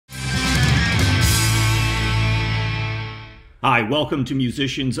Hi, welcome to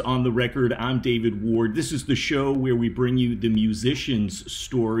Musicians on the Record. I'm David Ward. This is the show where we bring you the musician's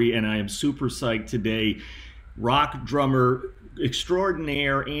story, and I am super psyched today. Rock drummer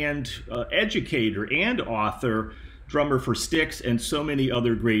extraordinaire and educator and author, drummer for Styx and so many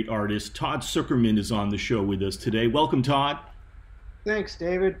other great artists. Todd Sucherman is on the show with us today. Welcome, Todd. Thanks,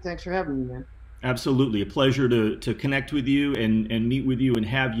 David. Thanks for having me, man. Absolutely. A pleasure to connect with you and meet with you and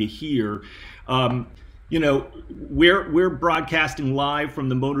have you here. You know, we're broadcasting live from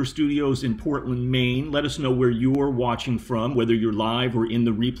the MOTR Studios in Portland, Maine. Let us know where you're watching from, whether you're live or in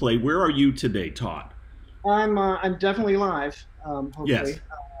the replay. Where are you today, Todd? I'm definitely live, hopefully. Yes.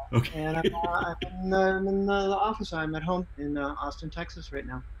 Okay. And I'm in the office. I'm at home in Austin, Texas right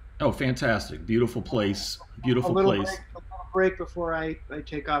now. Oh, fantastic. Beautiful place. Beautiful a place. a little break before I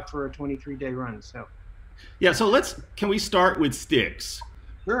take off for a 23-day run. So. Yeah, so can we start with Styx?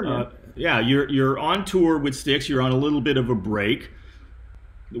 Sure, man. Yeah, you're on tour with Styx. You're on a little bit of a break.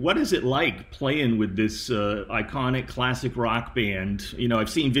 What is it like playing with this iconic classic rock band? You know,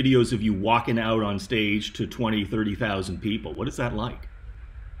 I've seen videos of you walking out on stage to 20, 30,000 people. What is that like?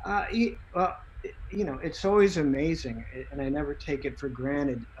 You know, it's always amazing, and I never take it for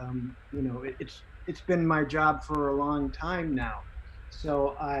granted. You know, it's been my job for a long time now.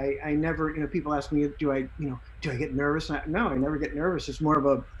 So I never, you know, people ask me, do I get nervous? No, I never get nervous. It's more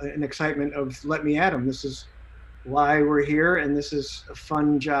of an excitement of let me at them. This is why we're here, and this is a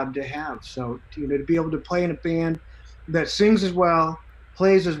fun job to have. So, you know, to be able to play in a band that sings as well,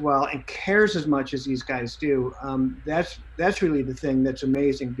 plays as well, and cares as much as these guys do, that's really the thing that's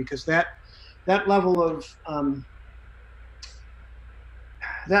amazing, because that level of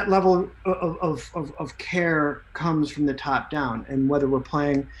care comes from the top down. And whether we're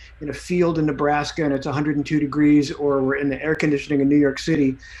playing in a field in Nebraska and it's 102 degrees, or we're in the air conditioning in New York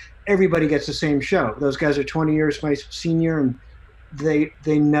City, everybody gets the same show. Those guys are 20 years my senior, and they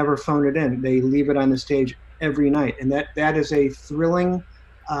never phone it in. They leave it on the stage every night. And that is a thrilling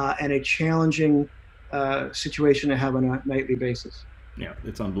and a challenging situation to have on a nightly basis. Yeah,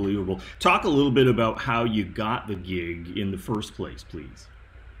 it's unbelievable. Talk a little bit about how you got the gig in the first place, please.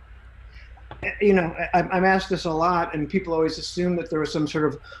 You know, I'm asked this a lot, and people always assume that there was some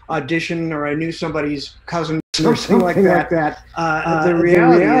sort of audition, or I knew somebody's cousin or something like that. The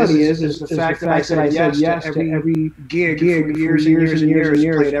reality is the fact that I said yes to every gig for years and years and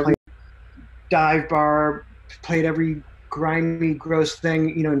years. Played every dive bar, played every grimy, gross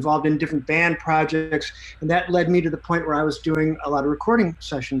thing, you know, involved in different band projects, and that led me to the point where I was doing a lot of recording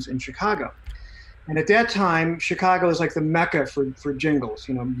sessions in Chicago. And at that time, Chicago is like the mecca for jingles,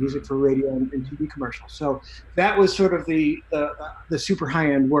 you know, music for radio and TV commercials. So that was sort of the super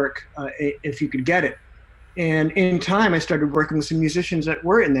high-end work, if you could get it. And in time, I started working with some musicians that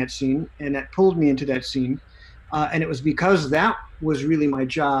were in that scene, and that pulled me into that scene. And it was because that was really my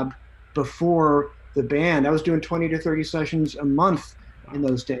job before the band. I was doing 20 to 30 sessions a month in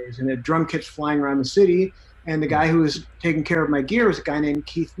those days, and had drum kits flying around the city. And the guy who was taking care of my gear was a guy named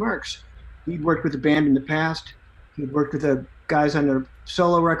Keith Marks. He'd worked with the band in the past. He'd worked with the guys on their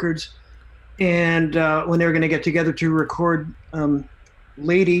solo records. And when they were going to get together to record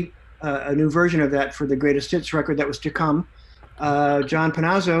Lady, a new version of that for the Greatest Hits record that was to come, John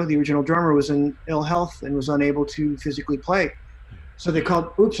Panazzo, the original drummer, was in ill health and was unable to physically play. So they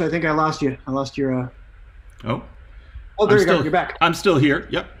called, oops, I think I lost you. I lost your... Oh, there you go. You're back. I'm still here.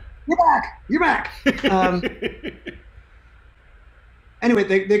 Yep. You're back. You're back. Anyway,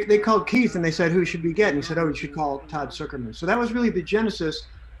 they called Keith, and they said, who should we get? And he said, oh, you should call Todd Sucherman. So that was really the genesis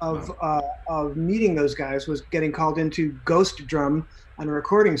of meeting those guys, was getting called into ghost drum on a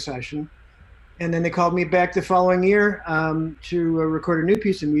recording session. And then they called me back the following year to record a new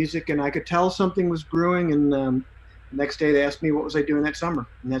piece of music, and I could tell something was brewing. And the next day they asked me what was I doing that summer,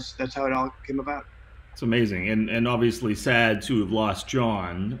 and that's how it all came about. It's amazing, and obviously sad to have lost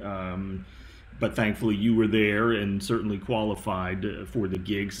John. But thankfully you were there and certainly qualified for the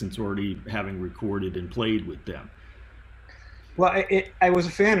gig, since already having recorded and played with them. Well, I was a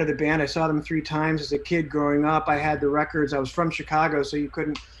fan of the band. I saw them 3 times as a kid growing up. I had the records. I was from Chicago, so you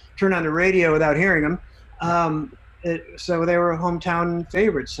couldn't turn on the radio without hearing them. So they were hometown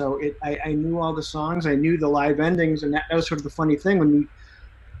favorites. So I knew all the songs. I knew the live endings, and that was sort of the funny thing. When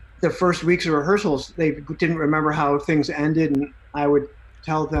the first weeks of rehearsals, they didn't remember how things ended, and I would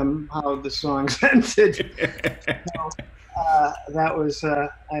tell them how the songs ended. So, that was, I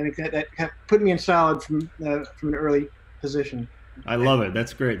think that put me in solid from an early position. I love it.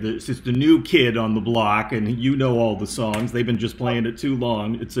 That's great. It's just the new kid on the block, and you know all the songs. They've been just playing it too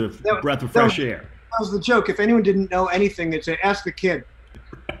long. It's a breath of fresh air. That was the joke. If anyone didn't know anything, they'd say, ask the kid.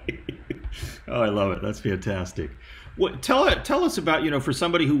 Right. Oh, I love it. That's fantastic. What, tell us about, for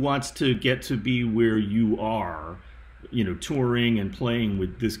somebody who wants to get to be where you are, touring and playing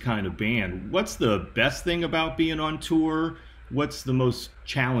with this kind of band. What's the best thing about being on tour? What's the most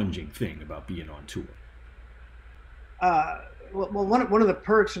challenging thing about being on tour? Well, one of the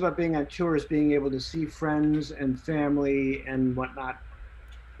perks about being on tour is being able to see friends and family and whatnot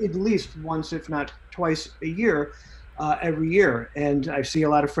at least once, if not twice a year, every year. And I see a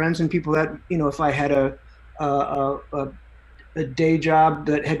lot of friends and people that, if I had a day job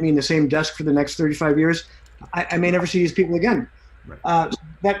that had me in the same desk for the next 35 years, I may never see these people again. Right.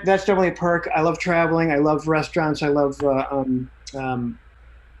 That's definitely a perk. I love traveling. I love restaurants. I love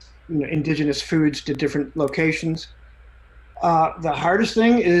indigenous foods to different locations. The hardest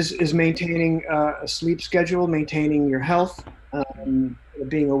thing is maintaining a sleep schedule, maintaining your health,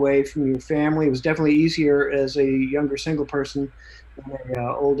 being away from your family. It was definitely easier as a younger single person than an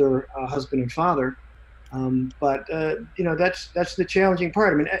older husband and father. But that's the challenging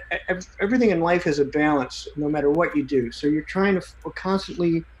part. I mean, everything in life has a balance, no matter what you do. So you're trying to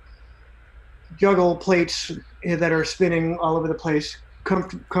constantly juggle plates that are spinning all over the place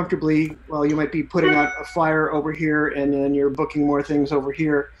comfortably. Well, you might be putting out a fire over here, and then you're booking more things over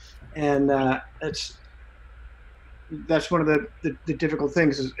here, and that's one of the difficult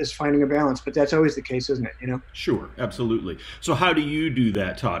things is finding a balance. But that's always the case, isn't it? Sure, absolutely. So how do you do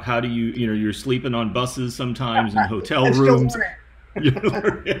that, Todd? How do you, you're sleeping on buses sometimes in hotel rooms.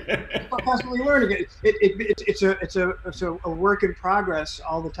 Constantly learning. It's a work in progress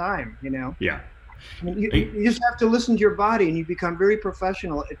all the time. Yeah. I mean, you just have to listen to your body, and you become very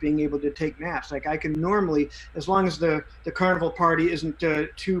professional at being able to take naps. Like I can normally, as long as the carnival party isn't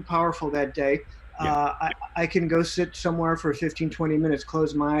too powerful that day, I can go sit somewhere for 15, 20 minutes,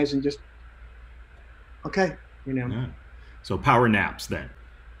 close my eyes, and just, okay, Yeah. So power naps then.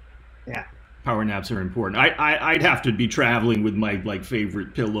 Yeah. Power naps are important. I'd have to be traveling with my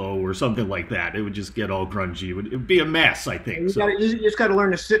favorite pillow or something like that. It would just get all grungy. It would be a mess, I think. You just got to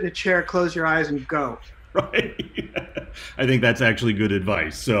learn to sit in a chair, close your eyes, and go. Right. I think that's actually good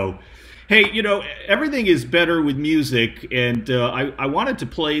advice. So, hey, everything is better with music, and I wanted to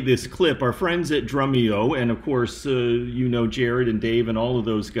play this clip. Our friends at Drumeo, and of course, Jared and Dave and all of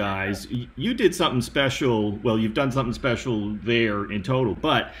those guys, you did something special. Well, you've done something special there in total,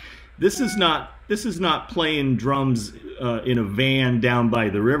 but this is not playing drums in a van down by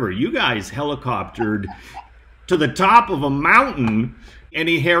the river. You guys helicoptered to the top of a mountain.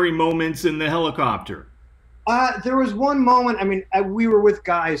 Any hairy moments in the helicopter? There was one moment. I mean, we were with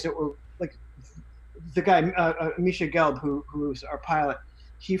guys that were like the guy Misha Gelb, who's our pilot.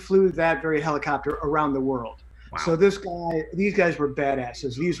 He flew that very helicopter around the world. Wow. So these guys were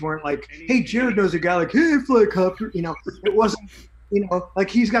badasses. These weren't like, hey, Jared knows a guy like, hey, fly a copter. It wasn't. Like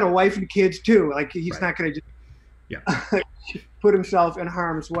he's got a wife and kids too. Like he's not going to just put himself in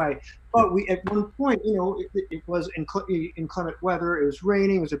harm's way. But we, at one point, it was inclement weather. It was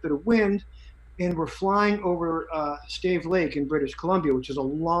raining. There was a bit of wind, and we're flying over Stave Lake in British Columbia, which is a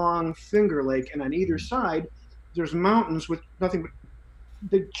long finger lake. And on either side, there's mountains with nothing but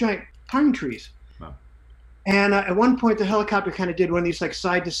the giant pine trees. Wow. And at one point, the helicopter kind of did one of these like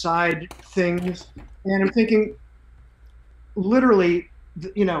side to side things, and I'm thinking, literally,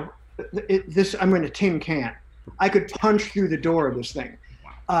 this, I'm in a tin can. I could punch through the door of this thing.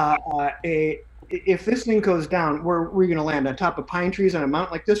 If this thing goes down, where are we going to land? On top of pine trees on a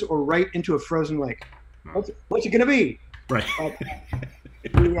mountain like this, or right into a frozen lake? What's it going to be? Right.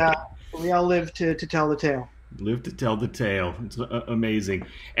 We all live to tell the tale. Live to tell the tale. It's amazing.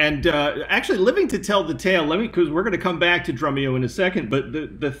 And actually, living to tell the tale, because we're going to come back to Drumeo in a second, but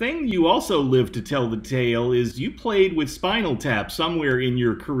the thing you also live to tell the tale is you played with Spinal Tap somewhere in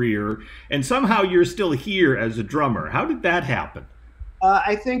your career, and somehow you're still here as a drummer. How did that happen?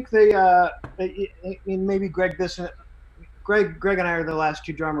 I think maybe Greg and I are the last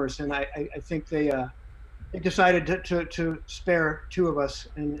two drummers, and I think they decided to spare two of us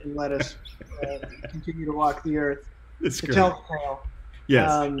and let us continue to walk the earth to tell the tale.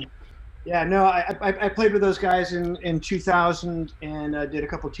 Yes. Yeah, no, I played with those guys in 2000 and did a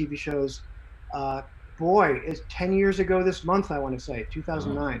couple TV shows. Boy, it's 10 years ago this month, I want to say,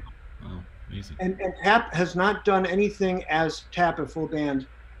 2009. Wow, amazing. And Tap has not done anything as Tap, a full band,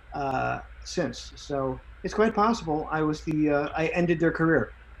 since. So it's quite possible I ended their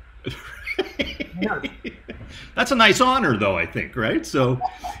career. Yeah. That's a nice honor, though, I think, right? So,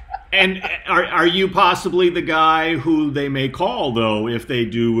 and are you possibly the guy who they may call, though, if they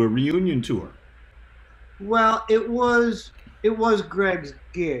do a reunion tour? Well, it was Greg's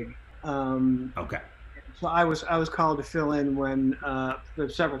gig. Okay. So I was called to fill in when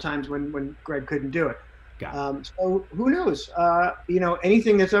several times when Greg couldn't do it. So who knows? You know,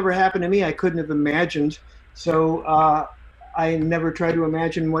 anything that's ever happened to me, I couldn't have imagined. So I never try to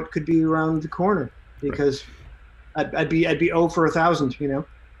imagine what could be around the corner, because I'd be 0 for 1,000. You know.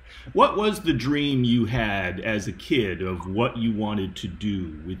 What was the dream you had as a kid of what you wanted to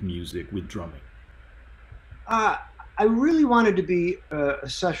do with music, with drumming? I really wanted to be a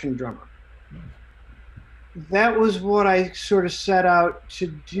session drummer. That was what I sort of set out to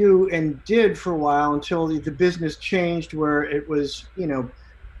do and did for a while, until the business changed, where it was, you know,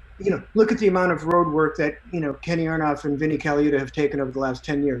 look at the amount of road work that, you know, Kenny Aronoff and Vinnie Colaiuta have taken over the last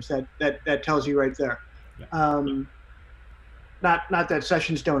 10 years. That tells you right there. Yeah. Not that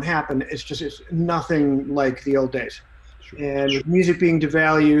sessions don't happen. It's just, it's nothing like the old days. Sure. And with music being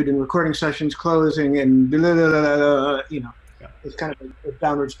devalued and recording sessions closing and blah, blah, blah, blah, you know, yeah. It's kind of a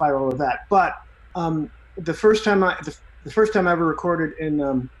downward spiral of that. But the first time I ever recorded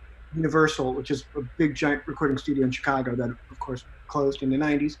in Universal, which is a big giant recording studio in Chicago that of course closed in the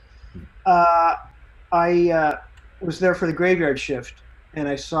 90s, I was there for the graveyard shift, and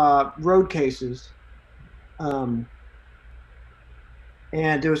I saw road cases.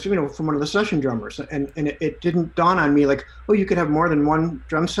 And there was, you know, from one of the session drummers, and it didn't dawn on me like, oh, you could have more than one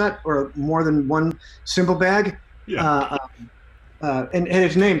drum set or more than one cymbal bag. Yeah. And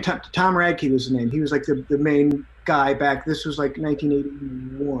his name, Tom Radke was his name. He was like the main guy back. This was like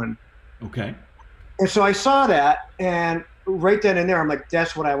 1981. Okay. And so I saw that, and right then and there, I'm like,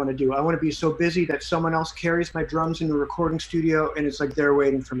 that's what I want to do. I want to be so busy that someone else carries my drums in the recording studio, and it's like they're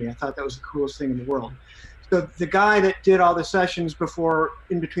waiting for me. I thought that was the coolest thing in the world. So the guy that did all the sessions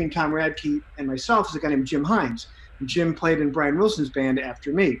in between Tom Radke and myself is a guy named Jim Hines. And Jim played in Brian Wilson's band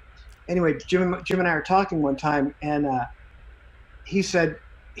after me. Anyway, Jim and I were talking one time, and he said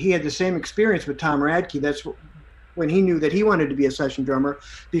he had the same experience with Tom Radke. That's when he knew that he wanted to be a session drummer,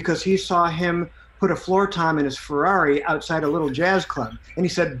 because he saw him put a floor tom in his Ferrari outside a little jazz club. And he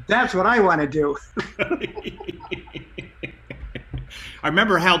said, that's what I want to do. I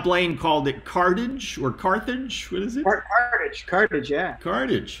remember Hal Blaine called it Carthage or Carthage. What is it? Carthage, yeah.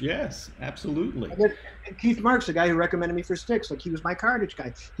 Carthage, yes, absolutely. And Keith Marks, the guy who recommended me for Styx, like, he was my Carthage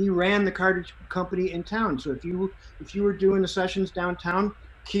guy. He ran the Carthage company in town. So if you were doing the sessions downtown,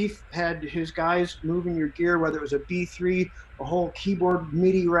 Keith had his guys moving your gear, whether it was a B3, a whole keyboard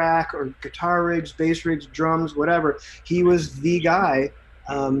MIDI rack, or guitar rigs, bass rigs, drums, whatever. He was the guy.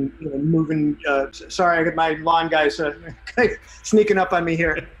 You know, moving. Sorry, I got my lawn guys sneaking up on me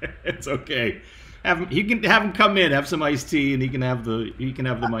here. It's okay. You can have him come in, have some iced tea, and he can have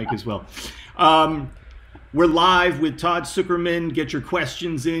the mic as well. We're live with Todd Sucherman. Get your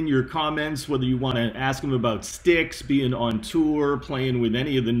questions in, your comments, whether you want to ask him about Styx, being on tour, playing with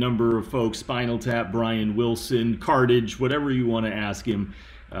any of the number of folks, Spinal Tap, Brian Wilson, Carthage, whatever you want to ask him.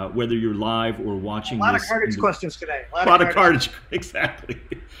 Whether you're live or watching this. A lot of Carthage questions today. A lot of Carthage, exactly.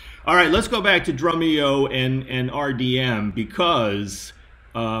 All right, let's go back to Drumeo and RDM, because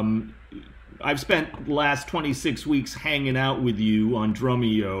I've spent the last 26 weeks hanging out with you on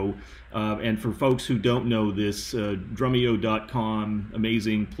Drumeo. And for folks who don't know this, Drumeo.com,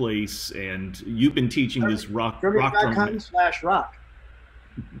 amazing place. And you've been teaching this rock drumming. Drumeo.com/rock.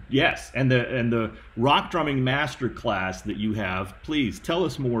 Yes, and the rock drumming master class that you have. Please tell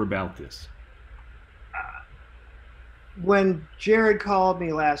us more about this. When Jared called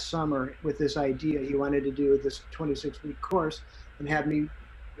me last summer with this idea, he wanted to do this 26-week course and have me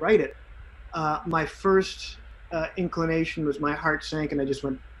write it. My first inclination was my heart sank, and I just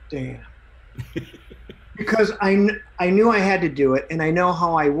went, damn. Because I knew I had to do it, and I know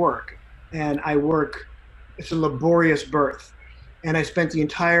how I work. And it's a laborious birth. And I spent the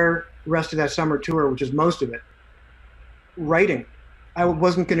entire rest of that summer tour, which is most of it, writing. I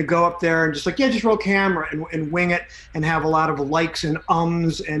wasn't going to go up there and just like, yeah, just roll camera and wing it and have a lot of likes and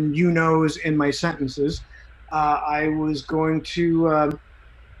ums and you-knows in my sentences. I was going to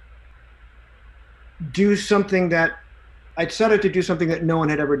do something that I'd set out to do, something that no one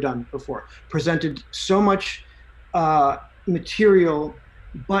had ever done before. Presented so much material,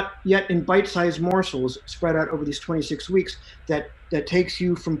 but yet in bite-sized morsels spread out over these 26 weeks that takes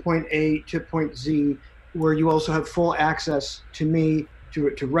you from point A to point Z, where you also have full access to me,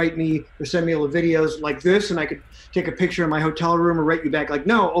 to write me, or send me all the videos like this, and I could take a picture in my hotel room or write you back like,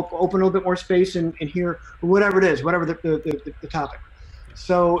 no, open a little bit more space in here, or whatever it is, whatever the topic.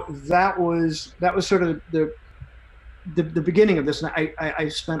 So that was sort of the beginning of this, and I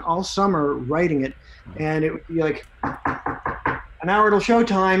spent all summer writing it, and it would be like an hour till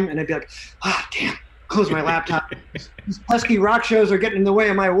showtime, and I'd be like, ah, damn, close my laptop. These pesky rock shows are getting in the way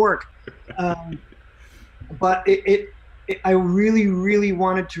of my work. but I really, really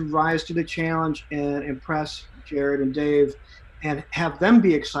wanted to rise to the challenge and impress Jared and Dave and have them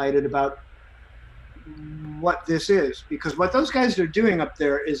be excited about what this is, because what those guys are doing up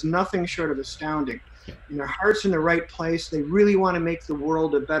there is nothing short of astounding. And their heart's in the right place. They really want to make the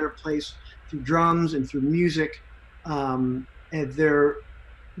world a better place through drums and through music. And they're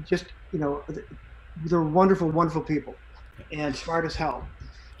just, you know, they're wonderful, wonderful people and smart as hell.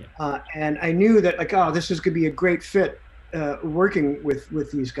 And I knew that, like, oh, this is going to be a great fit working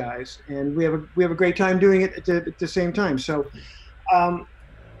with these guys, and we have a great time doing it at the same time. So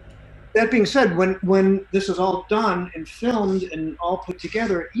that being said, when this is all done and filmed and all put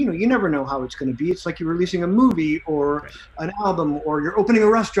together, you know, you never know how it's going to be. It's like you're releasing a movie or an album, or you're opening a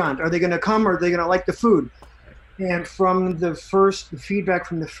restaurant. Are they going to come? Or are they going to like the food? And from the feedback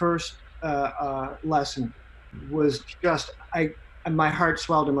from the first lesson was just, my heart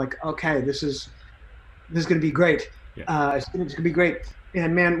swelled. I'm like, okay, this is going to be great. It's going to be great.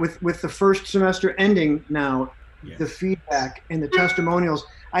 And man, with the first semester ending now, the feedback and the testimonials,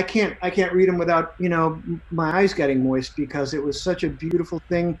 I can't read them without, you know, my eyes getting moist, because it was such a beautiful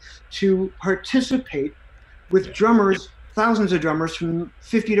thing to participate with drummers, thousands of drummers from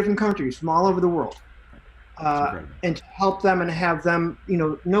 50 different countries, from all over the world. And to help them and have them, you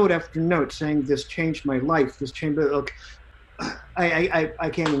know, note after note saying, this changed my life, this changed, look,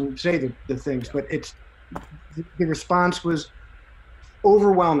 I can't even say the things, but the response was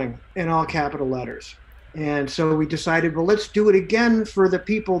overwhelming in all capital letters. And so we decided, well, let's do it again for the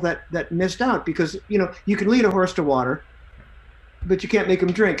people that missed out, because, you know, you can lead a horse to water, but you can't make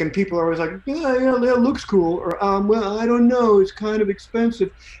them drink. And people are always like, yeah, that looks cool. Or, well, I don't know, it's kind of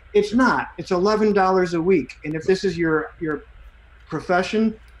expensive. It's not. It's $11 a week. And if this is your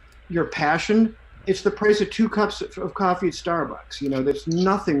profession, your passion, it's the price of 2 cups of coffee at Starbucks. You know, there's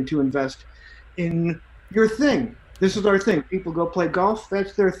nothing to invest in your thing. This is our thing. People go play golf,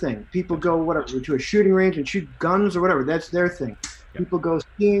 that's their thing. People go whatever to a shooting range and shoot guns or whatever, that's their thing. People go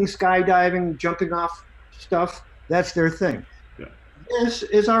skiing, skydiving, jumping off stuff, that's their thing. This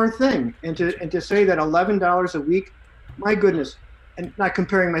is our thing. And to say that $11 a week, my goodness, and not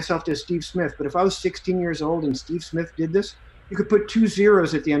comparing myself to Steve Smith, but if I was 16 years old and Steve Smith did this, you could put 2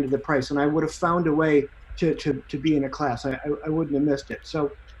 zeros at the end of the price, and I would have found a way to be in a class. I wouldn't have missed it.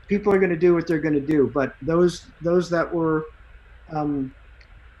 So people are going to do what they're going to do, but those that were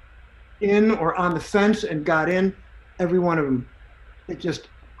in or on the fence and got in, every one of them, it just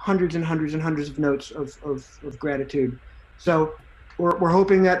hundreds and hundreds and hundreds of notes of gratitude. So we're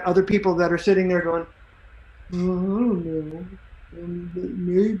hoping that other people that are sitting there going, oh, I don't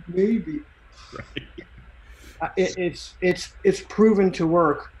know, maybe. Right. It's proven to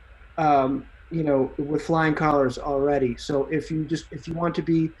work, you know, with flying colors already. So if you want to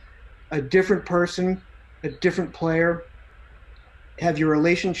be a different person, a different player, have your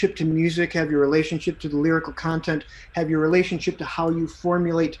relationship to music, have your relationship to the lyrical content, have your relationship to how you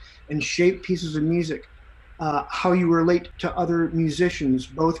formulate and shape pieces of music, how you relate to other musicians,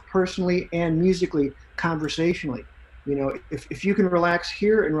 both personally and musically, conversationally. You know, if you can relax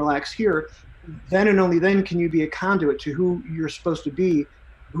here and relax here, then and only then can you be a conduit to who you're supposed to be,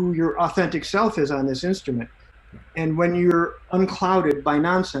 who your authentic self is on this instrument. And when you're unclouded by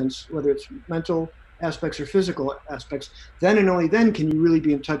nonsense, whether it's mental aspects or physical aspects, then and only then can you really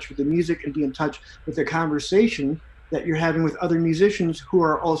be in touch with the music and be in touch with the conversation that you're having with other musicians who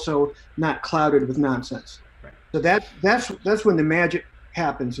are also not clouded with nonsense. Right. So that's when the magic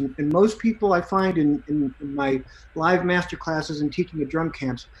happens. And most people I find in my live master classes and teaching at drum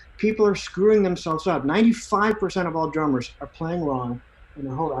camps, people are screwing themselves up. 95% of all drummers are playing wrong. And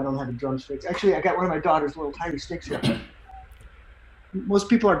hold on, I don't have a drumstick. Actually, I got one of my daughter's little tiny sticks here. Most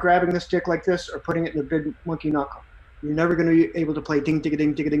people are grabbing the stick like this or putting it in a big monkey knuckle. You're never going to be able to play ding, ding,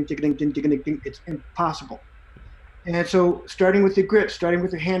 ding, ding, ding, ding, ding, ding, ding, ding. It's impossible. And so starting with the grip, starting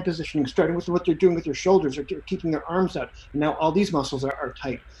with the hand positioning, starting with what they're doing with their shoulders or keeping their arms out. And now all these muscles are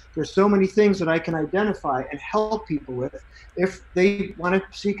tight. There's so many things that I can identify and help people with if they want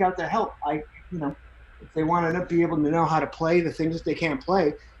to seek out the help. If they want to be able to know how to play the things that they can't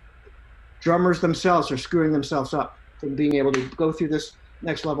play, drummers themselves are screwing themselves up from being able to go through this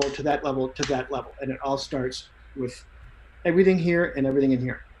next level to that level to that level. And it all starts with everything here and everything in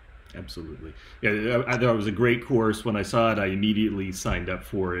here. Absolutely. Yeah, I thought it was a great course. When I saw it, I immediately signed up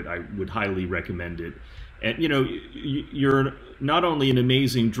for it. I would highly recommend it. And, you know, you're not only an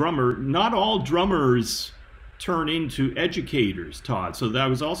amazing drummer, not all drummers turn into educators, Todd. So I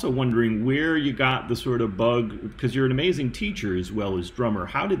was also wondering where you got the sort of bug, because you're an amazing teacher as well as drummer.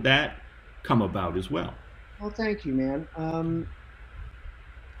 How did that come about as well? Well, thank you, man.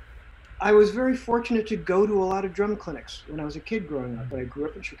 I was very fortunate to go to a lot of drum clinics when I was a kid growing up. But I grew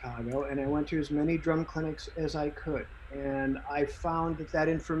up in Chicago, and I went to as many drum clinics as I could. And I found that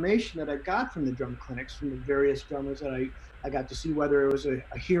information that I got from the drum clinics, from the various drummers that I got to see, whether it was a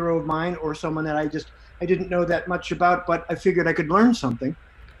hero of mine or someone that I didn't know that much about, but I figured I could learn something.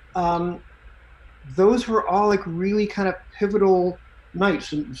 Those were all like really kind of pivotal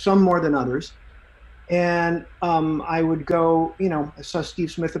nights, and some more than others. And I would go, I saw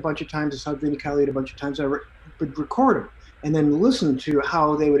Steve Smith a bunch of times, I saw Vinnie Colaiuta a bunch of times. I would record them and then listen to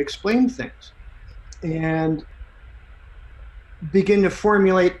how they would explain things and begin to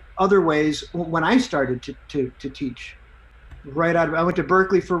formulate other ways when I started to teach. I went to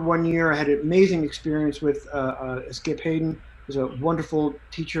Berkeley for 1 year. I had an amazing experience with Skip Hayden, who's a wonderful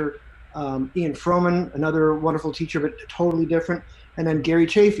teacher. Ian Froman, another wonderful teacher, but totally different. And then Gary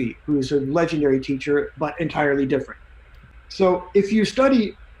Chafee, who's a legendary teacher, but entirely different. So if you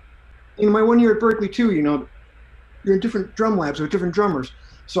study, in my 1 year at Berkeley too, you're in different drum labs with different drummers.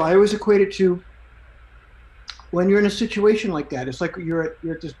 So I always equate it to when you're in a situation like that, it's like you're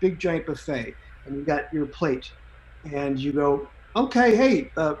at this big giant buffet and you got your plate and you go, okay,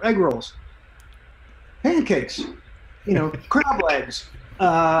 hey, egg rolls, pancakes, crab legs,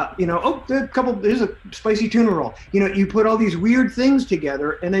 there's a spicy tuna roll. You put all these weird things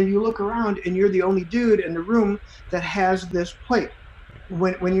together and then you look around and you're the only dude in the room that has this plate.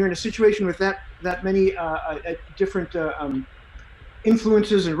 When you're in a situation with that many different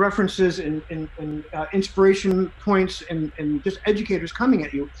influences and references and inspiration points and just educators coming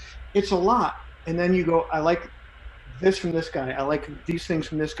at you, it's a lot. And then you go, I like this from this guy. I like these things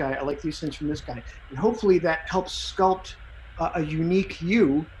from this guy. I like these things from this guy. And hopefully that helps sculpt a unique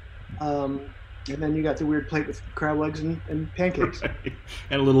you, and then you got the weird plate with crab legs and pancakes. Right.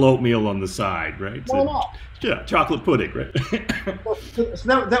 And a little oatmeal on the side, right? Why not? Yeah, chocolate pudding, right? So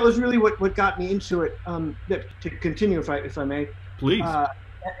that was really what got me into it. To continue, if I may. Please.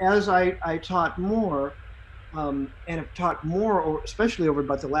 As I taught more, and have taught more, especially over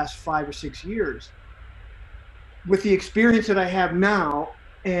about the last 5 or 6 years, with the experience that I have now,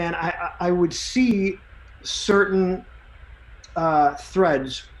 and I would see certain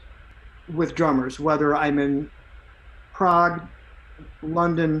threads with drummers, whether I'm in Prague,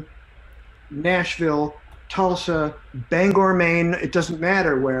 London, Nashville, Tulsa, Bangor, Maine, it doesn't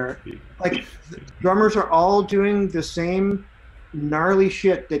matter where. Like, drummers are all doing the same gnarly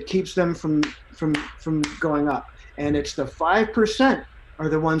shit that keeps them from going up. And it's the 5% are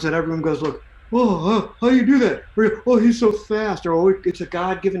the ones that everyone goes, look, oh, how you do that? Or, oh, he's so fast. Or, oh, it's a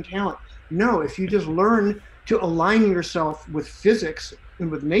God-given talent. No, if you just learn to align yourself with physics and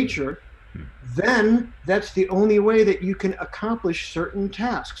with nature, then that's the only way that you can accomplish certain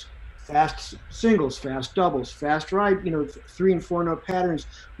tasks. Fast singles, fast doubles, fast ride, 3 and 4 note patterns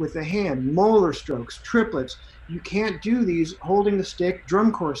with the hand, molar strokes, triplets. You can't do these holding the stick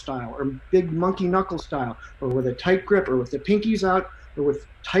drum corps style or big monkey knuckle style, or with a tight grip, or with the pinkies out, or with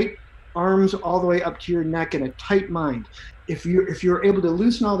tight arms all the way up to your neck and a tight mind. If you're able to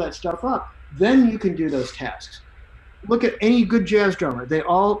loosen all that stuff up, then you can do those tasks. Look at any good jazz drummer; they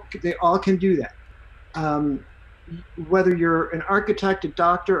all can do that. Whether you're an architect, a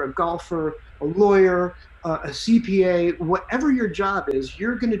doctor, a golfer, a lawyer, a CPA, whatever your job is,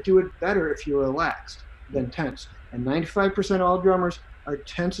 you're going to do it better if you're relaxed than tense. And 95% of all drummers are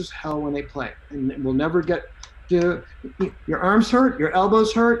tense as hell when they play, and will never get to. Your arms hurt, your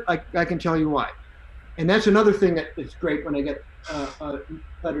elbows hurt. I can tell you why. And that's another thing that is great when I get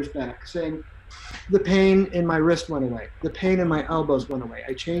letters back saying the pain in my wrist went away, the pain in my elbows went away.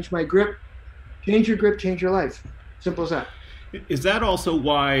 I changed my grip. Change your grip, change your life. Simple as that. Is that also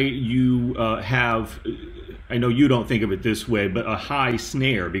why you have, I know you don't think of it this way, but a high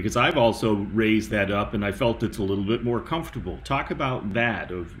snare? Because I've also raised that up and I felt it's a little bit more comfortable. Talk about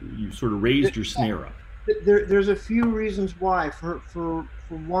that, of you sort of raised your snare up. There's a few reasons why. For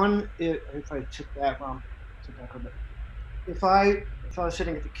one, if I took that wrong, if I was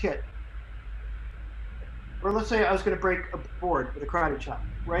sitting at the kit, or let's say I was going to break a board with a karate chop,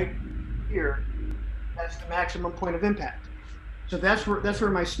 right here, that's the maximum point of impact. So that's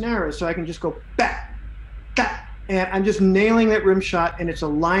where my snare is. So I can just go back, back, and I'm just nailing that rim shot, and it's a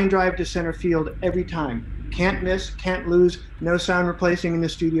line drive to center field every time. Can't miss, can't lose, no sound replacing in the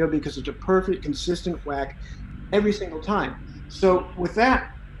studio because it's a perfect, consistent whack every single time. So with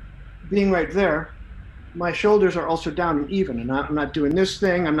that being right there, my shoulders are also down and even, and I'm not doing this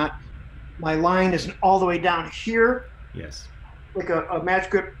thing. My line isn't all the way down here. Yes. Like a match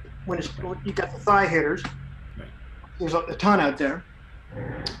grip when you got the thigh hitters. Right. There's a ton out there.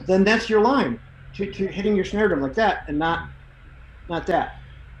 Then that's your line to hitting your snare drum like that, and not that.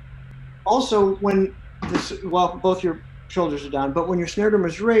 Also, when this, well, both your shoulders are down, but when your snare drum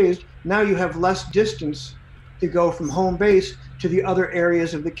is raised, now you have less distance to go from home base to the other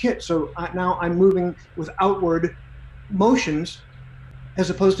areas of the kit. So now I'm moving with outward motions as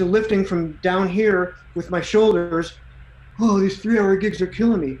opposed to lifting from down here with my shoulders. Oh, these 3-hour gigs are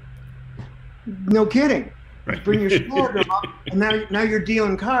killing me. No kidding. Right. Bring your snare drum up, and now you're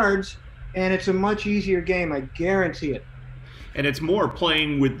dealing cards, and it's a much easier game. I guarantee it. And it's more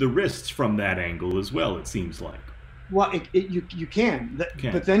playing with the wrists from that angle as well, it seems like. Well, you can,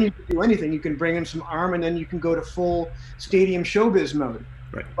 but then you can do anything. You can bring in some arm, and then you can go to full stadium showbiz mode.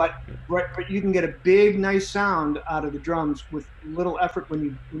 Right. But you can get a big, nice sound out of the drums with little effort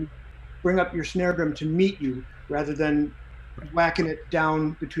when you bring up your snare drum to meet you, rather than whacking it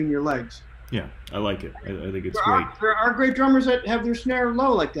down between your legs. Yeah, I like it. I think it's great. There are great drummers that have their snare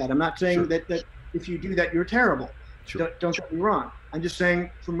low like that. I'm not saying that if you do that, you're terrible. Sure. Don't get me wrong. I'm just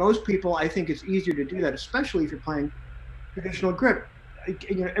saying, for most people, I think it's easier to do that, especially if you're playing traditional grip.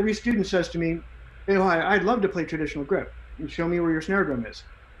 You know, every student says to me, "Hey, I'd love to play traditional grip. And show me where your snare drum is."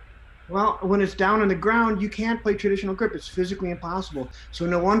 Well, when it's down on the ground, you can't play traditional grip. It's physically impossible. So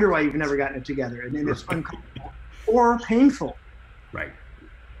no wonder why you've never gotten it together, and then it's uncomfortable or painful. Right.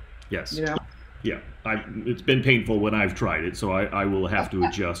 Yes. You know? Yeah. It's been painful when I've tried it, so I will have to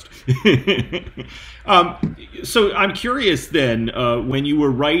adjust. So I'm curious then, when you were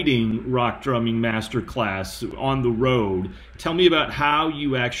writing Rock Drumming Masterclass on the road, tell me about how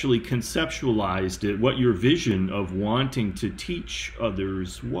you actually conceptualized it, what your vision of wanting to teach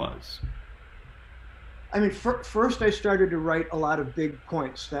others was. I mean, first I started to write a lot of big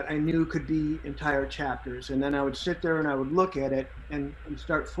points that I knew could be entire chapters. And then I would sit there and I would look at it and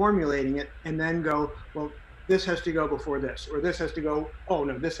start formulating it, and then go, well, this has to go before this, or this has to go, oh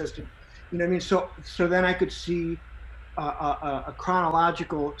no, this has to, you know what I mean? So then I could see a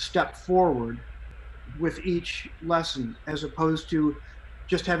chronological step forward with each lesson, as opposed to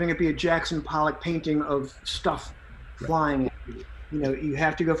just having it be a Jackson Pollock painting of stuff flying at you. You know, you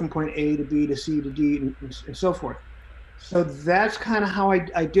have to go from point A to B to C to D and so forth. So that's kind of how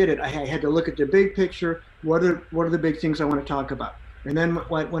I did it. I had to look at the big picture. What are the big things I want to talk about? And then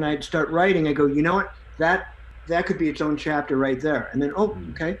when I'd start writing, I go, you know what, that could be its own chapter right there. And then, oh,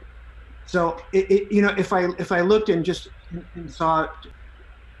 okay. So you know, if I looked and just saw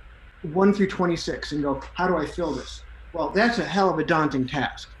 1 through 26 and go, how do I fill this? Well, that's a hell of a daunting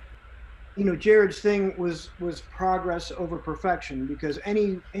task. You know, Jared's thing was progress over perfection, because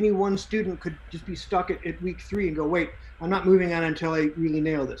any one student could just be stuck at week 3 and go, wait, I'm not moving on until I really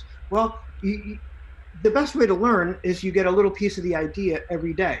nail this. Well, the best way to learn is you get a little piece of the idea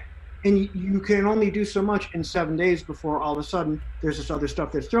every day. And you can only do so much in 7 days before all of a sudden there's this other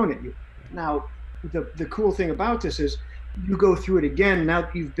stuff that's thrown at you. Now, the cool thing about this is you go through it again. Now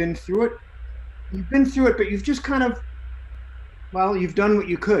that you've been through it, but you've just kind of, well, you've done what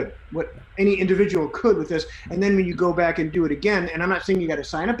you could, what any individual could with this. And then when you go back and do it again, and I'm not saying you got to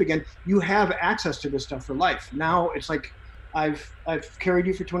sign up again, you have access to this stuff for life. Now it's like, I've carried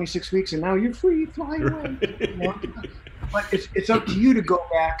you for 26 weeks and now you're free, fly away. You know? But it's up to you to go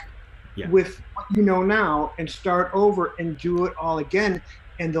back with what you know now and start over and do it all again.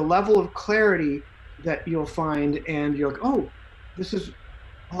 And the level of clarity that you'll find, and you're like, oh, this is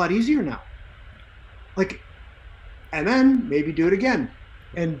a lot easier now. Like, and then maybe do it again,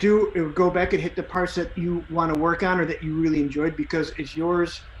 and go back and hit the parts that you want to work on or that you really enjoyed, because it's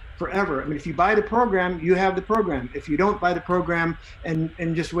yours forever. I mean, if you buy the program, you have the program. If you don't buy the program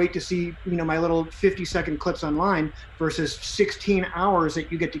and just wait to see, you know, my little 50-second clips online versus 16 hours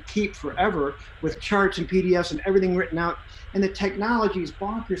that you get to keep forever with charts and PDFs and everything written out, and the technology is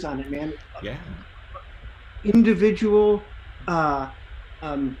bonkers on it, man. Yeah. Individual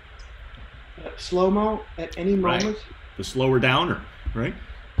slow-mo at any moment. Right. The slower downer, right?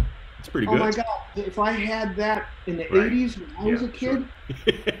 It's pretty good. Oh my God, if I had that in the 80s when I was a kid,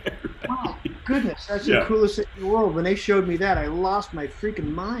 my goodness, that's the coolest thing in the world. When they showed me that, I lost my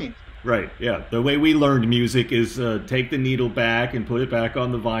freaking mind. Right, yeah. The way we learned music is take the needle back and put it back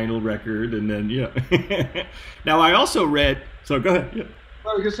on the vinyl record, and then, Now, I also read, so go ahead. Yeah.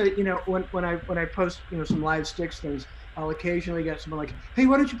 Well, I was going to say, you know, when I post, you know, some live Styx things, I'll occasionally get someone like, hey,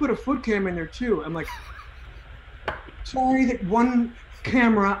 why don't you put a foot cam in there too? I'm like, sorry that one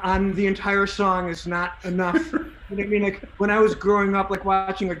camera on the entire song is not enough. You know what I mean? Like, when I was growing up, like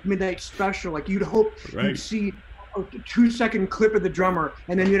watching like Midnight Special, like you'd hope you'd see a 2-second clip of the drummer,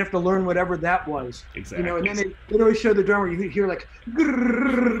 and then you'd have to learn whatever that was. Exactly. You know, and then they'd always show the drummer, you'd hear like,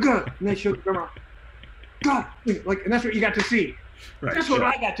 and they show the drummer, God, like, and that's what you got to see. Right, that's what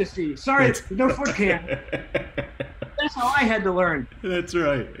I got to see. Sorry, no foot cam. That's how I had to learn. That's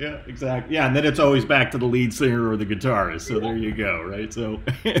right. Yeah, exactly. Yeah, and then it's always back to the lead singer or the guitarist. So there you go, right? So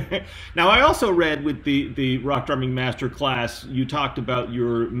now I also read with the rock drumming master class, you talked about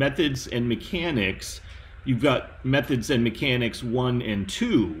your methods and mechanics. You've got methods and mechanics 1 and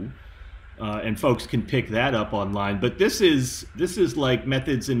 2. And folks can pick that up online. But this is like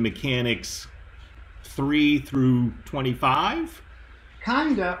methods and mechanics 3 through 25?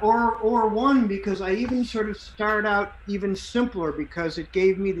 Kinda, or 1, because I even sort of start out even simpler because it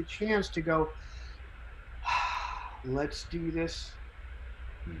gave me the chance to go, let's do this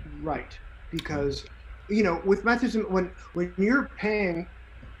right. Because, you know, with methods, when you're paying,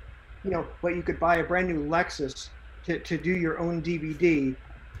 you know, what you could buy a brand new Lexus to do your own DVD,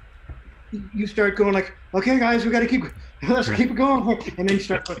 you start going like, okay, guys, we got to keep it going, and then you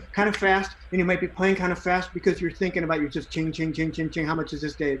start kind of fast, and you might be playing kind of fast because you're thinking about, you're just ching, ching, ching, ching, ching. How much is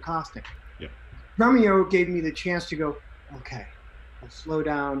this day costing? Yeah. Drumeo gave me the chance to go, okay, let's slow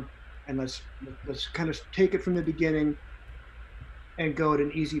down and let's kind of take it from the beginning and go at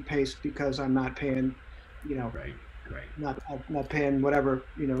an easy pace because I'm not paying, you know, right. not paying whatever,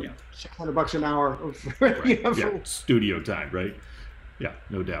 you know, yeah. $600 an hour for, right. you know, yeah. Studio time, right? Yeah,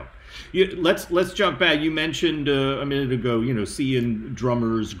 no doubt. Let's jump back. You mentioned a minute ago, you know, seeing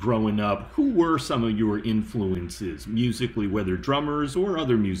drummers growing up. Who were some of your influences musically, whether drummers or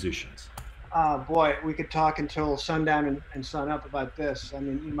other musicians? Boy, we could talk until sundown and sun up about this. I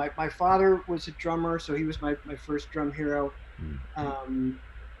mean, my father was a drummer, so he was my first drum hero.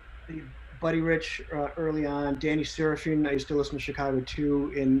 Buddy Rich early on, Danny Serafine. I used to listen to Chicago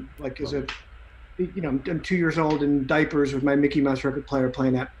too, in like as a, you know, I'm 2 years old in diapers with my Mickey Mouse record player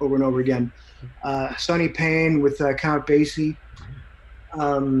playing that over and over again. Sonny Payne with Count Basie.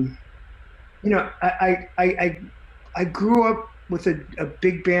 You know, I grew up with a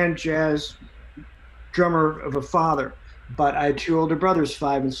big band jazz drummer of a father, but I had 2 older brothers,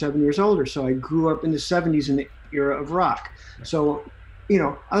 5 and 7 years older. So I grew up in the 70s in the era of rock. So, you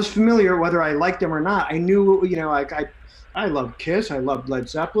know, I was familiar, whether I liked them or not. I knew, you know, I loved Kiss, I loved Led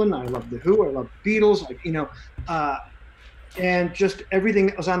Zeppelin, I loved The Who, I loved Beatles, like, you know, and just everything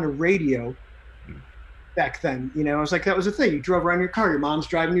that was on the radio back then, you know, it was like, that was a thing. You drove around your car, your mom's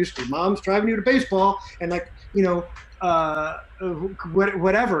driving you to school, mom's driving you to baseball, and like, you know,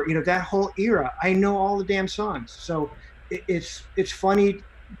 whatever, you know, that whole era, I know all the damn songs. So it's funny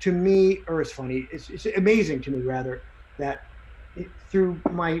to me, or it's funny, it's amazing to me rather, that through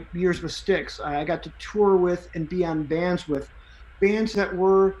my years with Styx, I got to tour with and be on bands with bands that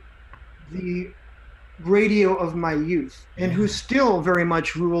were the radio of my youth and who still very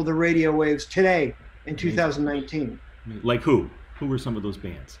much rule the radio waves today in 2019. Like who? Who were some of those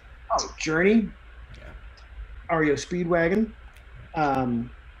bands? Oh, Journey, REO Speedwagon.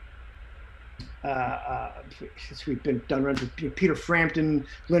 We've been done runs with Peter Frampton,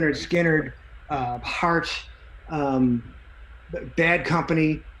 Leonard Skinner, Hart, Bad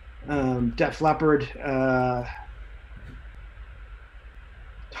Company, Def Leppard.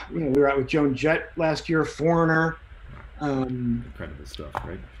 You know, we were out with Joan Jett last year, Foreigner. Incredible stuff,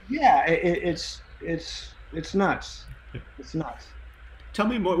 right? Yeah, it's nuts. It's nuts. Tell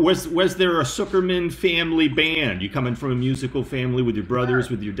me more. Was there a Sucherman family band? You coming from a musical family with your brothers,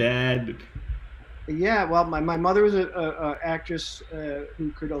 with your dad? Yeah, well, my mother was a actress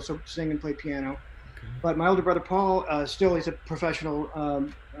who could also sing and play piano. But my older brother Paul, still he's a professional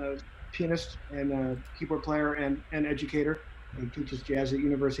pianist and keyboard player and educator. He teaches jazz at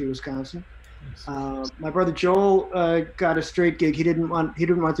University of Wisconsin. My brother Joel got a straight gig. He didn't want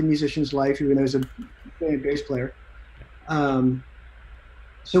the musician's life, even though he was a bass player.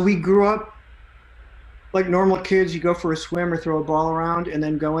 So we grew up like normal kids. You go for a swim or throw a ball around, and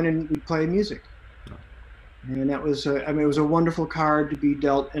then go in and we play music. And that was, I mean, it was a wonderful card to be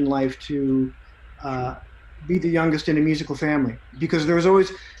dealt in life to be the youngest in a musical family, because there was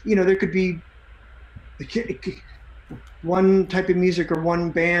always, you know, there could be one type of music or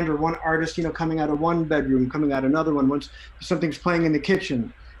one band or one artist, you know, coming out of one bedroom, coming out another one. Once something's playing in the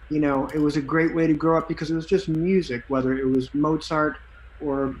kitchen, you know, it was a great way to grow up because it was just music, whether it was Mozart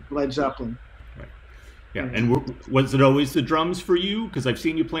or Led Zeppelin. Right. Yeah. And was it always the drums for you? Because I've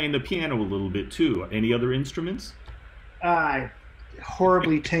seen you playing the piano a little bit too. Any other instruments? I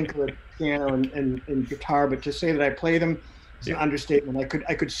horribly tinker at piano and guitar, but to say that I play them is an understatement.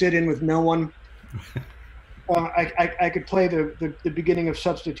 I could sit in with no one. I could play the beginning of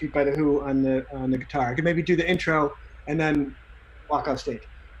Substitute by The Who on the guitar. I could maybe do the intro and then walk off stage.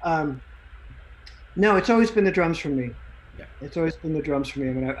 No, it's always been the drums for me. Yeah. It's always been the drums for me.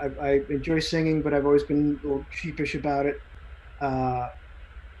 I mean, I enjoy singing, but I've always been a little sheepish about it.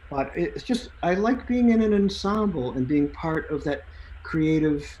 But it's just, I like being in an ensemble and being part of that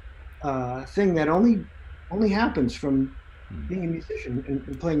creative thing that only happens from being a musician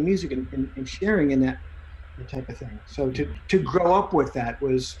and playing music and sharing in that type of thing. So to grow up with that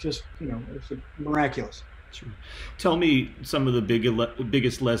was just, you know, it was miraculous. Sure. Tell me some of the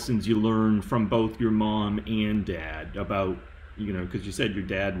biggest lessons you learned from both your mom and dad about, you know, because you said your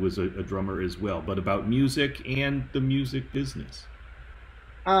dad was a drummer as well, but about music and the music business.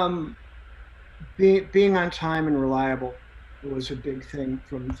 Being on time and reliable was a big thing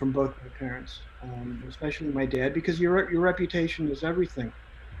from both my parents, especially my dad, because your reputation is everything.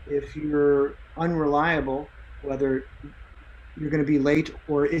 If you're unreliable, whether you're going to be late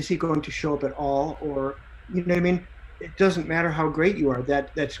or is he going to show up at all, or, you know what I mean? It doesn't matter how great you are,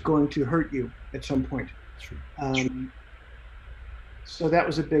 that's going to hurt you at some point. True. So that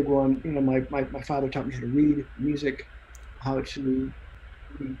was a big one. You know, my father taught me how to read music, how to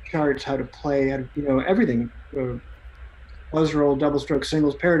read charts, how to play, how to, you know, everything. Buzz roll, double stroke,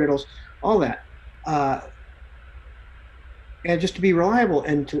 singles, paradiddles, all that. And just to be reliable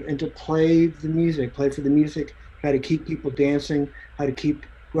and to play the music, play for the music, how to keep people dancing, how to keep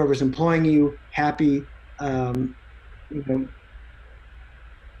whoever's employing you happy. You know,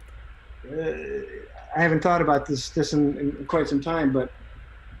 I haven't thought about this in quite some time, but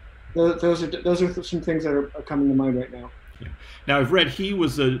those are some things that are coming to mind right now. Yeah. Now, I've read he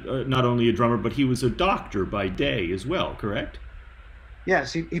was not only a drummer, but he was a doctor by day as well, correct?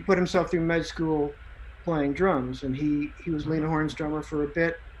 Yes, he put himself through med school playing drums, and he was Lena Horne's drummer for a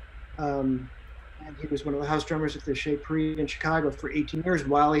bit, and he was one of the house drummers at the Chez Paree in Chicago for 18 years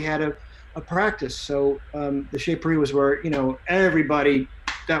while he had a practice. So the Chez Paree was where, you know, everybody,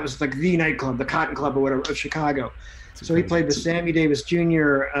 that was like the nightclub, the Cotton Club or whatever of Chicago. So he played with Sammy Davis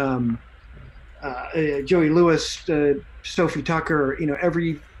Jr., Joey Lewis, Sophie Tucker, you know,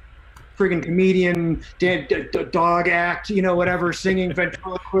 every friggin' comedian, dog act, you know, whatever, singing,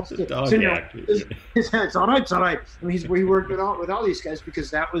 ventriloquist. It's all right, it's all right. I mean, he worked with all these guys,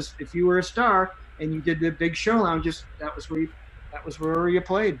 because that was, if you were a star and you did the big show lounges, that was where you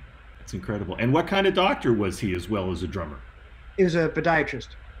played. That's incredible. And what kind of doctor was he as well as a drummer? He was a podiatrist.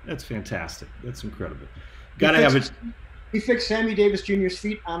 That's fantastic. That's incredible. Got to have it. He fixed Sammy Davis Jr.'s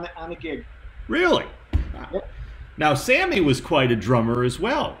feet on the gig. Really? Yep. Now, Sammy was quite a drummer as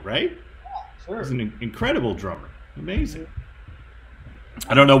well, right? Yeah, sure. He was an incredible drummer. Amazing.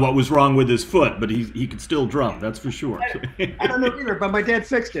 I don't know what was wrong with his foot, but he could still drum, that's for sure. I don't know either, but my dad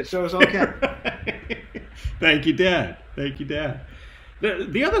fixed it, so it was okay. Thank you, Dad. Thank you, Dad.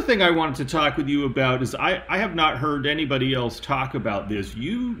 The other thing I wanted to talk with you about is I have not heard anybody else talk about this.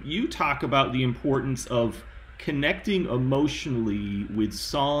 You talk about the importance of connecting emotionally with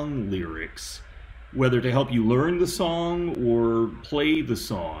song lyrics, whether to help you learn the song or play the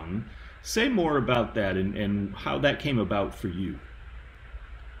song. Say more about that and how that came about for you.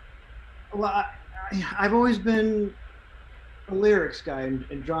 Well, I've always been a lyrics guy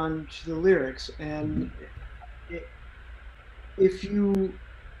and drawn to the lyrics, and if you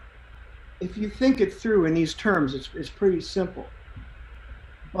think it through in these terms, it's pretty simple.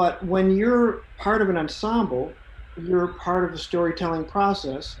 But when you're part of an ensemble, you're part of the storytelling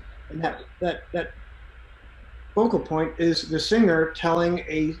process, and that focal point is the singer telling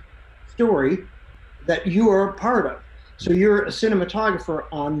a story that you are a part of. So you're a cinematographer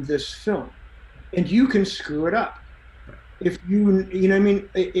on this film, and you can screw it up. If you know what I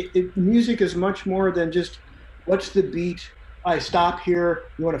mean, music is much more than just what's the beat. I stop here.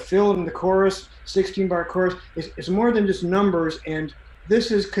 You want to fill in the chorus, 16-bar chorus. It's more than just numbers, and this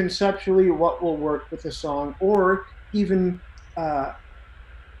is conceptually what will work with the song, or even, oh,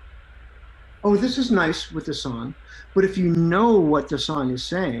 this is nice with the song, but if you know what the song is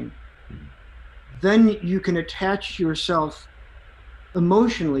saying, then you can attach yourself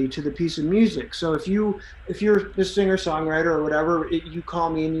emotionally to the piece of music. So if you're the singer-songwriter or whatever, you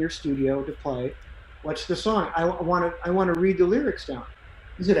call me in your studio to play, what's the song? I want to read the lyrics down.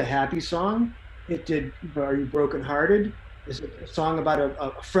 Is it a happy song? Are you brokenhearted? Is it a song about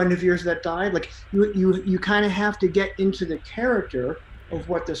a friend of yours that died? Like you kind of have to get into the character of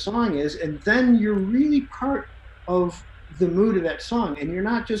what the song is, and then you're really part of the mood of that song, and you're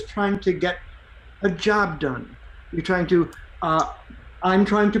not just trying to get a job done. You're trying to, I'm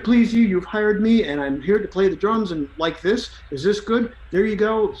trying to please you. You've hired me, and I'm here to play the drums. And like this, is this good? There you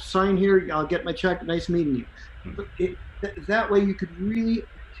go. Sign here. I'll get my check. Nice meeting you. That way, you could really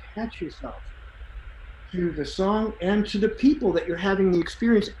attach yourself to the song and to the people that you're having the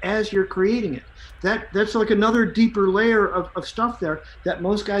experience as you're creating it. That's like another deeper layer of stuff there that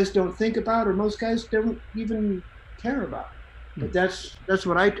most guys don't think about, or most guys don't even care about. But that's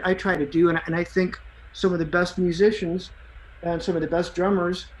what I try to do, and I think some of the best musicians and some of the best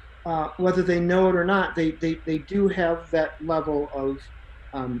drummers, whether they know it or not, they do have that level of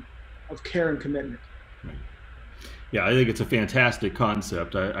care and commitment. Right. Yeah, I think it's a fantastic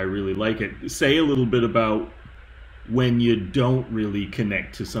concept. I really like it. Say a little bit about when you don't really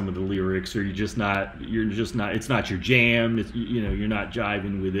connect to some of the lyrics, or you're just not, it's not your jam. It's, you know, you're not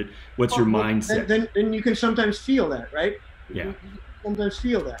jiving with it. What's your mindset? Then you can sometimes feel that, right? Yeah. You sometimes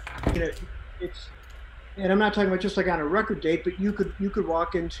feel that. You know, it's, and I'm not talking about just like on a record date, but you could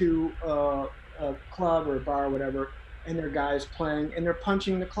walk into a club or a bar or whatever, and there are guys playing and they're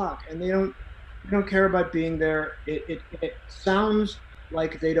punching the clock, and they don't care about being there. It sounds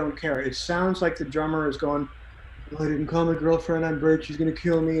like they don't care. It sounds like the drummer is going, oh, I didn't call my girlfriend on break, she's gonna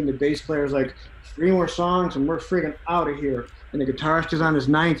kill me. And the bass player's like, 3 more songs and we're friggin' out of here. And the guitarist is on his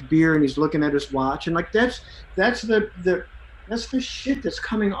 9th beer and he's looking at his watch, and like that's the shit that's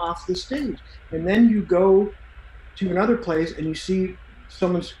coming off the stage. And then you go to another place and you see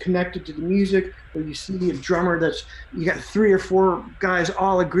someone's connected to the music, or you see a drummer you got 3 or 4 guys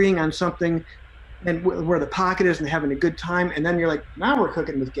all agreeing on something, and where the pocket is and having a good time, and then you're like, now we're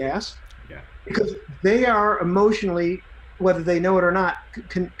cooking with gas. Yeah. Because they are emotionally, whether they know it or not,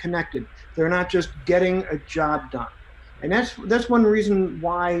 connected. They're not just getting a job done. And that's one reason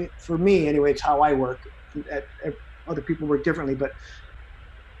why, for me anyway, it's how I work. Other people work differently, but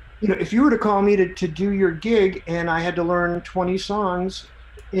you know, if you were to call me to do your gig and I had to learn 20 songs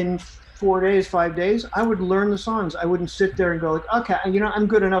in 4 days, 5 days, I would learn the songs. I wouldn't sit there and go like, okay, you know, I'm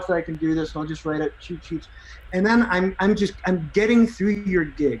good enough that I can do this, and I'll just write out cheat sheets. And then I'm getting through your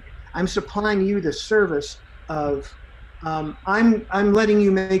gig. I'm supplying you the service of, I'm letting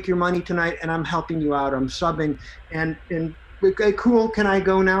you make your money tonight, and I'm helping you out. I'm subbing, and okay, cool, can I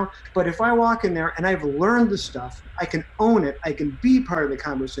go now? But if I walk in there and I've learned the stuff, I can own it, I can be part of the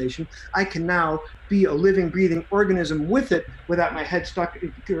conversation, I can now be a living, breathing organism with it without my head stuck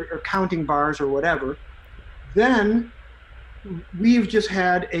or counting bars or whatever, then we've just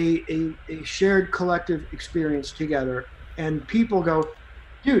had a shared collective experience together, and people go,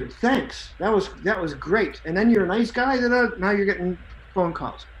 dude, thanks, that was great. And then you're a nice guy, now you're getting phone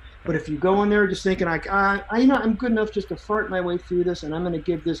calls. But if you go in there just thinking like, you know, I'm good enough just to fart my way through this, and I'm going to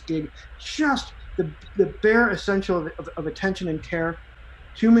give this gig just the bare essential of attention and care,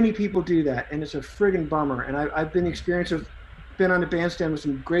 too many people do that, and it's a friggin' bummer. And I've been on the bandstand with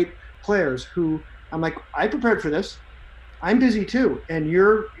some great players who I'm like, I prepared for this. I'm busy too, and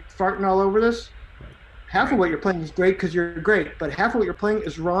you're farting all over this. Half of what you're playing is great because you're great, but half of what you're playing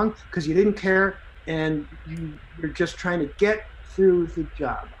is wrong because you didn't care, and you're just trying to get through the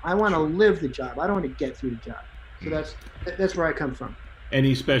job. I want to live the job. I don't want to get through the job. So that's where I come from.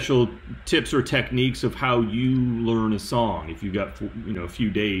 Any special tips or techniques of how you learn a song if you got, you know, a few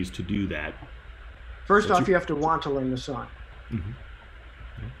days to do that? First off, you have to want to learn the song. Mm-hmm.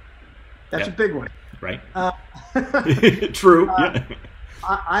 That's a big one. Right. True. Yeah.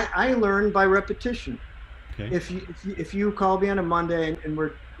 I learn by repetition. Okay. If you call me on a Monday and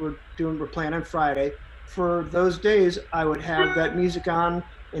we're playing on Friday, for those days I would have that music on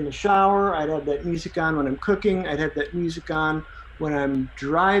in the shower. I'd have that music on when I'm cooking. I'd have that music on when I'm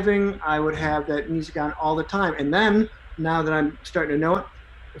driving. I would have that music on all the time. And then now that I'm starting to know it,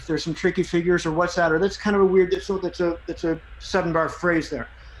 if there's some tricky figures or what's that, or that's kind of a weird, that's a 7-bar phrase there.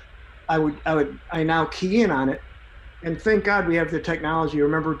 I now key in on it, and thank God we have the technology. I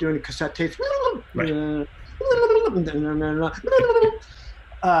remember doing cassette tapes. Right.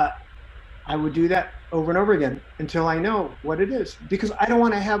 I would do that over and over again until I know what it is, because I don't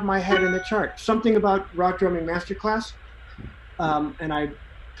want to have my head in the chart. Something about Rock Drumming Masterclass, and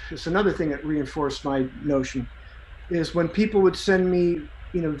it's another thing that reinforced my notion, is when people would send me,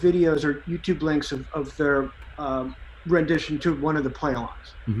 you know, videos or YouTube links of their rendition to one of the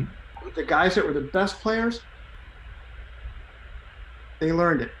play-alongs. Mm-hmm. The guys that were the best players, they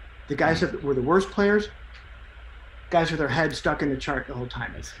learned it. The guys that were the worst players, guys with their head stuck in the chart the whole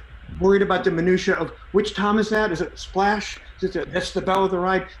time. Worried about the minutia of which tom is that? Is it splash? That's the bell of the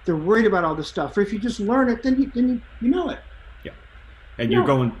ride. They're worried about all this stuff. Or if you just learn it, then you know it. Yeah, and you're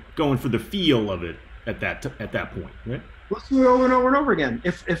going for the feel of it at that point, right? Let's do it over and over and over again.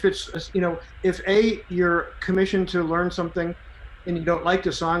 If it's, you know, if you're commissioned to learn something and you don't like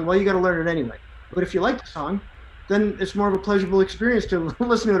the song, well, you got to learn it anyway. But if you like the song, then it's more of a pleasurable experience to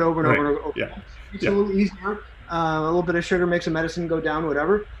listen to it over and over and over. Yeah. It's a little easier. A little bit of sugar makes a medicine go down,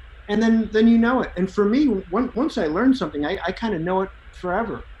 whatever. And then you know it. And for me, once I learn something, I kind of know it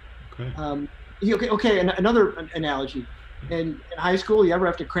forever. Okay. Okay. And another analogy. In high school, you ever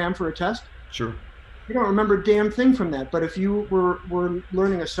have to cram for a test? Sure. You don't remember a damn thing from that. But if you were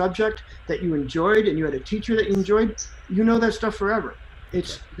learning a subject that you enjoyed and you had a teacher that you enjoyed, you know that stuff forever.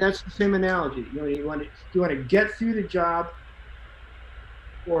 That's the same analogy. You know, do you want to get through the job,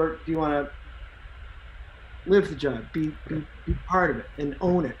 or do you want to live the job, be part of it, and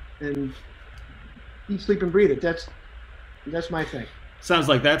own it, and eat, sleep, and breathe it? That's my thing. Sounds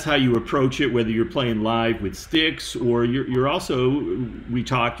like that's how you approach it, whether you're playing live with Styx or you're also, we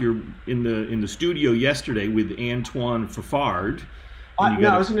talked, you're in the studio yesterday with Antoine Fafard. No,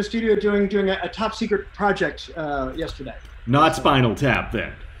 I was in the studio doing a top secret project yesterday. Not Spinal Tap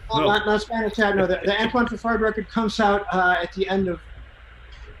then. No. Not Spinal Tap, no. The Antoine Fafard record comes out at the end of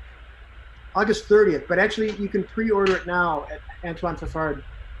August 30th, but actually you can pre-order it now at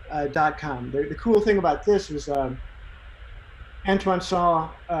AntoineFafard.com. The cool thing about this is Antoine saw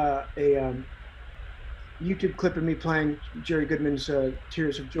a YouTube clip of me playing Jerry Goodman's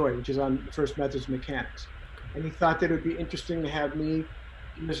Tears of Joy, which is on the first Methods of Mechanics. And he thought that it would be interesting to have me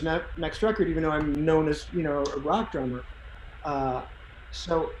in this next record, even though I'm known as, you know, a rock drummer.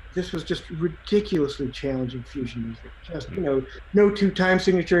 So this was just ridiculously challenging fusion music. Just, you know, no two time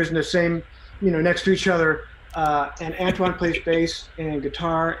signatures in the same, you know, next to each other. And Antoine plays bass and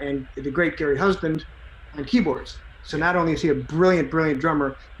guitar, and the great Gary Husband on keyboards. So not only is he a brilliant, brilliant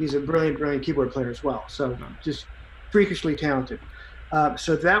drummer, he's a brilliant, brilliant keyboard player as well. So just freakishly talented.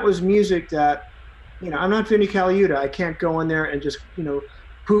 So that was music that, you know, I'm not Vinnie Colaiuta. I can't go in there and just, you know,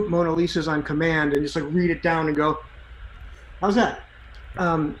 poop Mona Lisa's on command and just like read it down and go, how's that?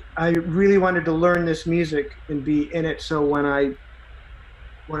 I really wanted to learn this music and be in it. So when I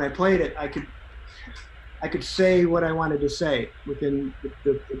played it, I could say what I wanted to say within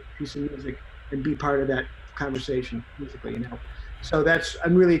the piece of music and be part of that conversation musically, you know. So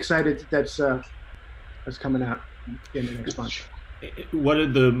I'm really excited that's coming out in the next month.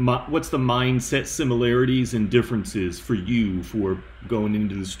 What's the mindset similarities and differences for you for going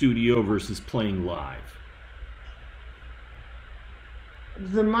into the studio versus playing live?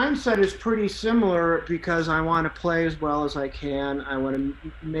 The mindset is pretty similar because I want to play as well as I can. I want to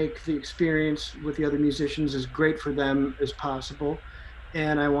make the experience with the other musicians as great for them as possible.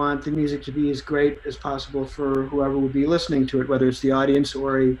 And I want the music to be as great as possible for whoever would be listening to it, whether it's the audience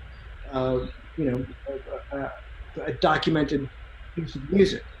or a documented piece of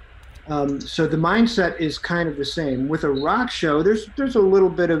music. So the mindset is kind of the same. With a rock show, there's a little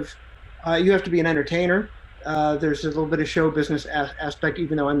bit of, you have to be an entertainer. There's a little bit of show business aspect,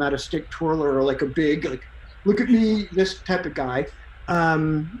 even though I'm not a stick twirler or like a big, like, look at me, this type of guy.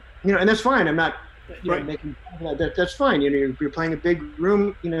 You know, and that's fine. I'm not, you know, making that's fine. You know, you're playing a big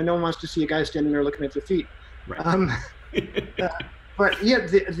room. You know, no one wants to see a guy standing there looking at their feet. Right. But yeah,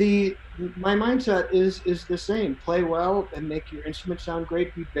 my mindset is the same. Play well and make your instrument sound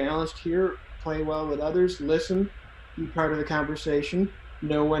great. Be balanced here. Play well with others. Listen. Be part of the conversation.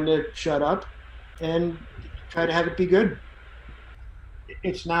 Know when to shut up, and try to have it be good.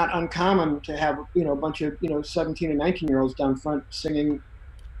 It's not uncommon to have, you know, a bunch of, you know, 17 and 19-year-olds down front singing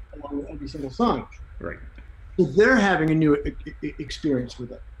along with every single song. Right. So they're having a new experience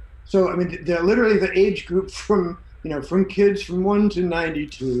with it. So I mean, they're literally the age group from, you know, from kids from 1 to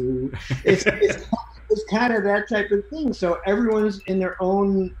 92. It's kind of that type of thing. So everyone's in their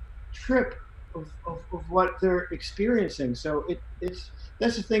own trip of what they're experiencing. So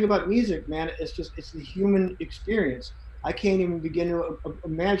that's the thing about music, man. It's the human experience. I can't even begin to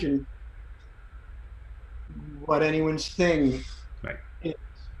imagine what anyone's thing is,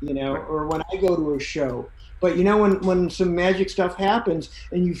 you know, or when I go to a show. But you know, when some magic stuff happens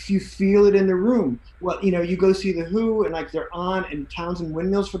and you feel it in the room. Well, you know, you go see the Who and like they're on in Townsend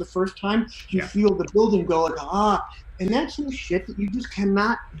Windmills for the first time. You feel the building go like, ah, and that's some shit that you just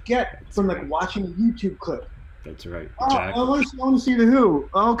cannot get from like watching a YouTube clip. That's right. Exactly. Oh, I want to see the Who.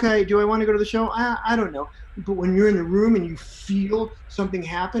 Okay, do I want to go to the show? I don't know. But when you're in the room and you feel something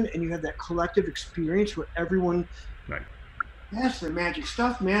happen and you have that collective experience where everyone, that's the magic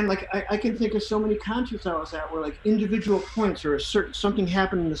stuff, man. Like I can think of so many concerts I was at where like individual points or something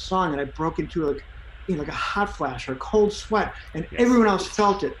happened in the song and I broke into like, you know, like a hot flash or a cold sweat and everyone else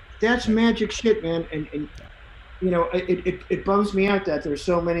felt it. That's magic shit, man. And you know, it bums me out that there's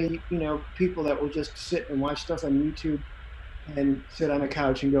so many, you know, people that will just sit and watch stuff on YouTube and sit on a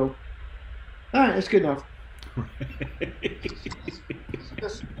couch and go, all right, that's good enough.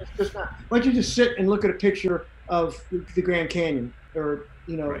 It's just not. Why don't you just sit and look at a picture of the Grand Canyon or,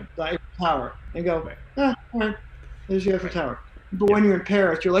 you know, the Eiffel Tower and go, all right, there's the Eiffel Tower. But when you're in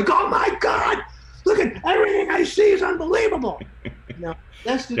Paris, you're like, oh my God, look at everything I see is unbelievable. You know,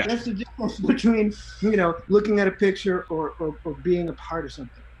 that's the difference between, you know, looking at a picture or being a part of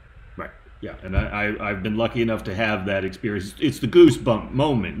something. Right. Yeah, and I've been lucky enough to have that experience. It's the goosebump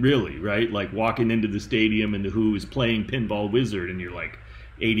moment, really, right? Like walking into the stadium and the Who is playing Pinball Wizard, and you're like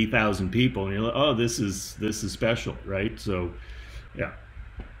 80,000 people, and you're like, oh, this is special, right? So, yeah.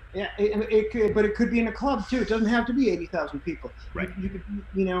 Yeah, it could, but it could be in a club too. It doesn't have to be 80,000 people. Right. You could,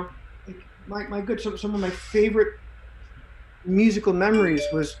 you know, my good. Some of my favorite musical memories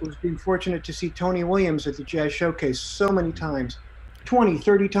was being fortunate to see Tony Williams at the Jazz Showcase so many times. 20,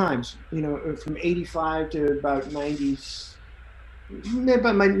 30 times, you know, from 85 to about 90,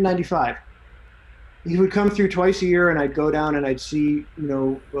 about 95. He would come through twice a year, and I'd go down and I'd see,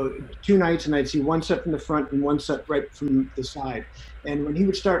 you know, 2 nights, and I'd see one set from the front and one set right from the side. And when he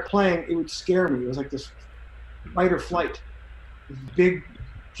would start playing, it would scare me. It was like this fight or flight. This big,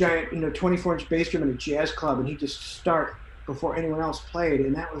 giant, you know, 24-inch bass drum in a jazz club, and he'd just start before anyone else played.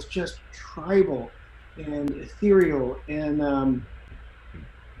 And that was just tribal and ethereal and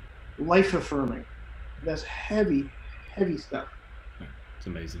life affirming. That's heavy, heavy stuff. It's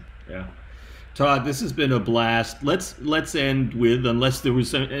amazing. Yeah. Todd, this has been a blast. Let's end with, unless there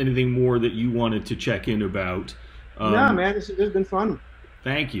was anything more that you wanted to check in about. No, man, this has been fun.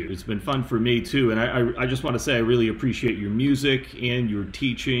 Thank you. It's been fun for me too. And I just want to say I really appreciate your music and your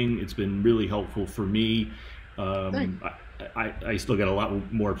teaching. It's been really helpful for me. I still got a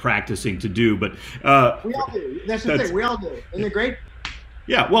lot more practicing to do, but we all do. That's the thing. We all do. Isn't it great?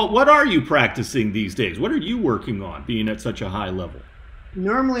 Yeah. Well, what are you practicing these days? What are you working on, being at such a high level?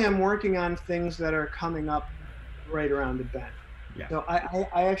 Normally, I'm working on things that are coming up right around the bend. Yeah. So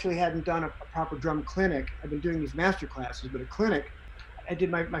I actually hadn't done a proper drum clinic. I've been doing these master classes, but a clinic, I did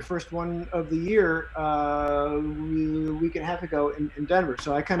my first one of the year a week and a half ago in Denver.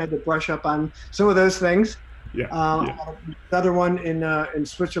 So I kind of had to brush up on some of those things. Yeah. Another one in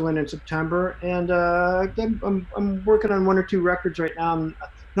Switzerland in September, and I'm working on 1 or 2 records right now. I'm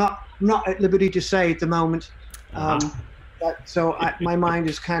not at liberty to say at the moment. So my mind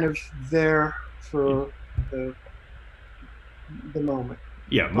is kind of there for the moment.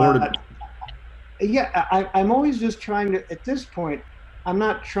 Yeah, more I'm always just trying to, at this point, I'm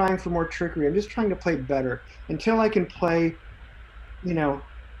not trying for more trickery. I'm just trying to play better. Until I can play, you know,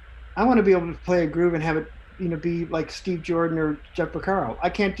 I want to be able to play a groove and have it, you know, be like Steve Jordan or Jeff Porcaro. I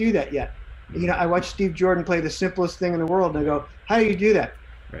can't do that yet. You know, I watch Steve Jordan play the simplest thing in the world, and I go, how do you do that?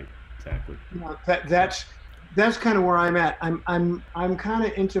 Right, exactly. You know, that's kind of where I'm at. I'm kind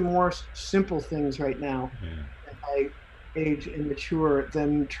of into more simple things right now. As I age and mature,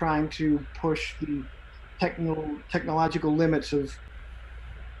 than trying to push the technological limits of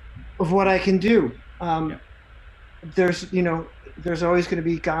what I can do. There's always going to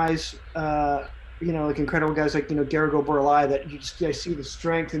be guys, you know, like incredible guys like, you know, Derigo Borlai, that I see the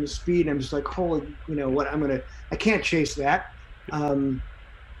strength and the speed, and I'm just like, holy, you know what, I can't chase that. You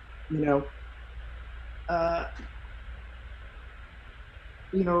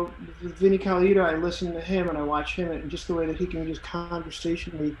know, Vinny Colaiuta, I listen to him and I watch him, and just the way that he can just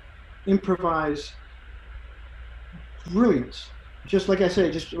conversationally improvise brilliance. Just like I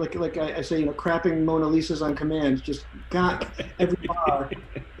say, just like I say, you know, crapping Mona Lisas on command, just got every bar.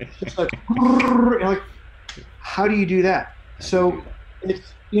 Just like, how do you do that? So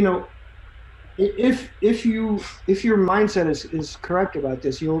it's, you know, if your mindset is correct about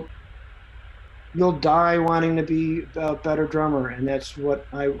this, you'll die wanting to be a better drummer, and that's what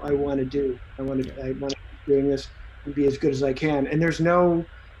I want to do. I want to keep doing this and be as good as I can. And there's no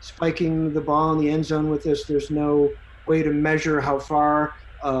spiking the ball in the end zone with this. There's no way to measure how far,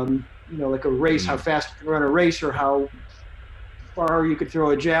 you know, like a race, how fast you can run a race, or how far you could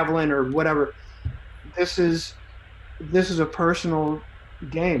throw a javelin or whatever. This is a personal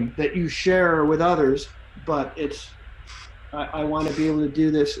game that you share with others, but I want to be able to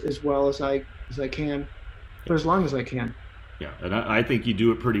do this as well as I can, for as long as I can. Yeah, and I think you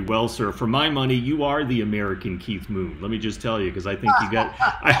do it pretty well, sir. For my money, you are the American Keith Moon. Let me just tell you, because I think you got,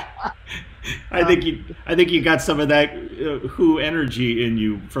 I think you got some of that Who energy in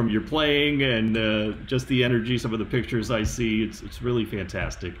you from your playing, and just the energy. Some of the pictures I see, it's really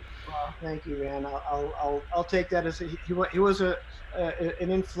fantastic. Well, thank you, man. I'll take that as he was an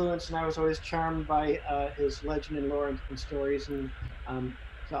influence, and I was always charmed by his legend and lore and stories, and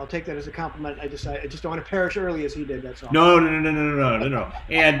so I'll take that as a compliment. I just don't want to perish early as he did. That's all. No.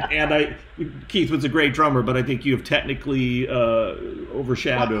 And Keith was a great drummer, but I think you have technically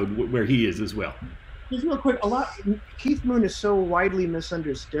overshadowed where he is as well. Just real quick, Keith Moon is so widely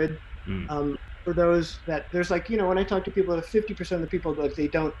misunderstood. For those that there's, like, you know, when I talk to people, 50% of the people, like, they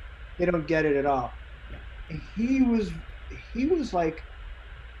don't get it at all. Yeah. He was like,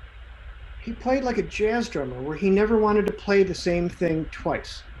 he played like a jazz drummer, where he never wanted to play the same thing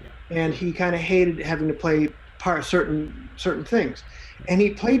twice. and he kind of hated having to play certain things, and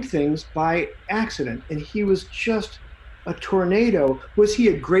he played things by accident, and he was just a tornado. Was he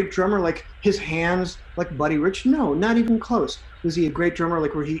a great drummer, like his hands like Buddy Rich? No, not even close. Was he a great drummer,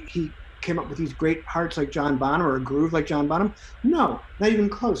 like where he came up with these great parts like John Bonham, or a groove like John Bonham? No, not even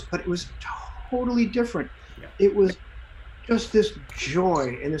close. But it was totally different. Yeah. It was just this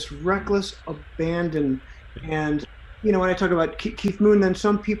joy and this reckless abandon. And you know, when I talk about Keith Moon, then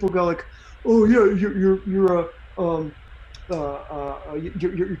some people go like, "Oh yeah, you're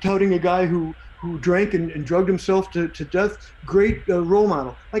touting a guy who drank and drugged himself to death. Great role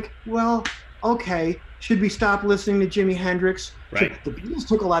model." Like, well, okay. Should we stop listening to Jimi Hendrix? Right. The Beatles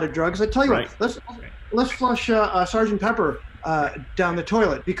took a lot of drugs. I tell you what, let's flush Sgt. Pepper down the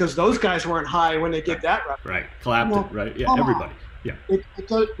toilet, because those guys weren't high when they did that. Right. Clapton. Right. Yeah. Everybody. Yeah. It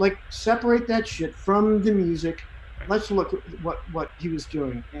does, like, separate that shit from the music. Right. Let's look at what he was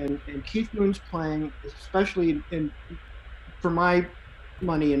doing, and Keith Moon's playing, especially for my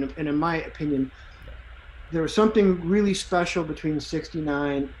money and in my opinion, there was something really special between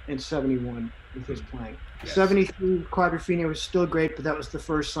 '69 and '71 with his playing. Yes. '73 Quadrophenia was still great, but that was the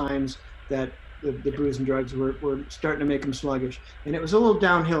first signs that the booze and drugs were starting to make him sluggish, and it was a little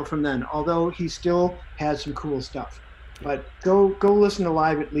downhill from then. Although he still had some cool stuff. But go listen to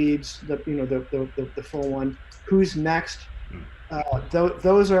Live at Leeds, the full one. Who's Next?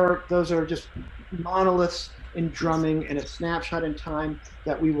 Those are just monoliths in drumming and a snapshot in time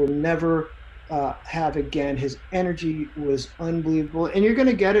that we will never have again. His energy was unbelievable, and you're going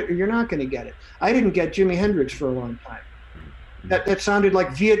to get it or you're not going to get it. I didn't get Jimi Hendrix for a long time. That sounded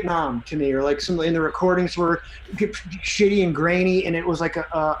like Vietnam to me, or like some in the recordings were shitty and grainy, and it was like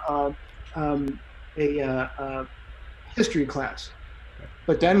a history class.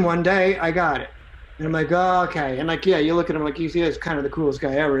 But then one day I got it, and I'm like, oh, okay. And like, yeah, you look at him like he's kind of the coolest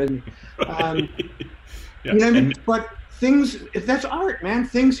guy ever, isn't he? You know what I mean? But things, that's art, man.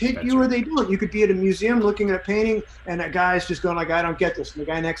 Things hit you or they don't. You could be at a museum looking at a painting, and a guy's just going like, I don't get this. And the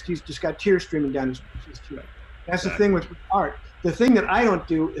guy next to you's just got tears streaming down his cheek. That's the thing with art. The thing that I don't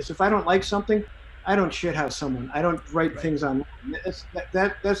do is, if I don't like something, I don't shithouse someone. I don't write things on.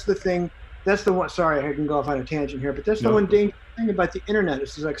 That's the thing. That's the one. Sorry, I can go off on a tangent here, but that's the one dangerous thing about the internet.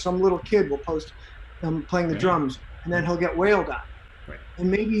 It's like some little kid will post playing the drums, and then he'll get wailed on. Right.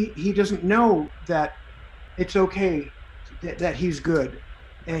 And maybe he doesn't know that it's okay that he's good,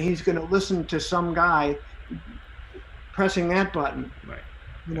 and he's going to listen to some guy pressing that button. Right.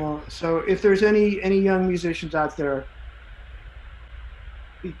 You know. So if there's any young musicians out there,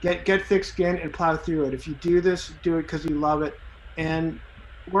 get thick skin and plow through it. If you do this, do it because you love it, and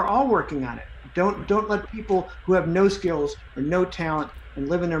we're all working on it. Don't let people who have no skills or no talent and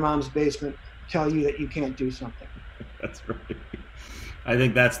live in their mom's basement tell you that you can't do something. That's right. I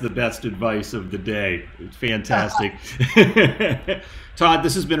think that's the best advice of the day. It's fantastic. Todd,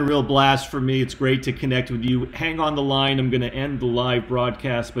 this has been a real blast for me. It's great to connect with you. Hang on the line. I'm going to end the live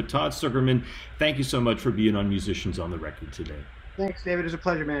broadcast. But Todd Sucherman, thank you so much for being on Musicians on the Record today. Thanks, David. It was a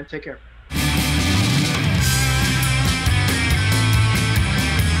pleasure, man. Take care.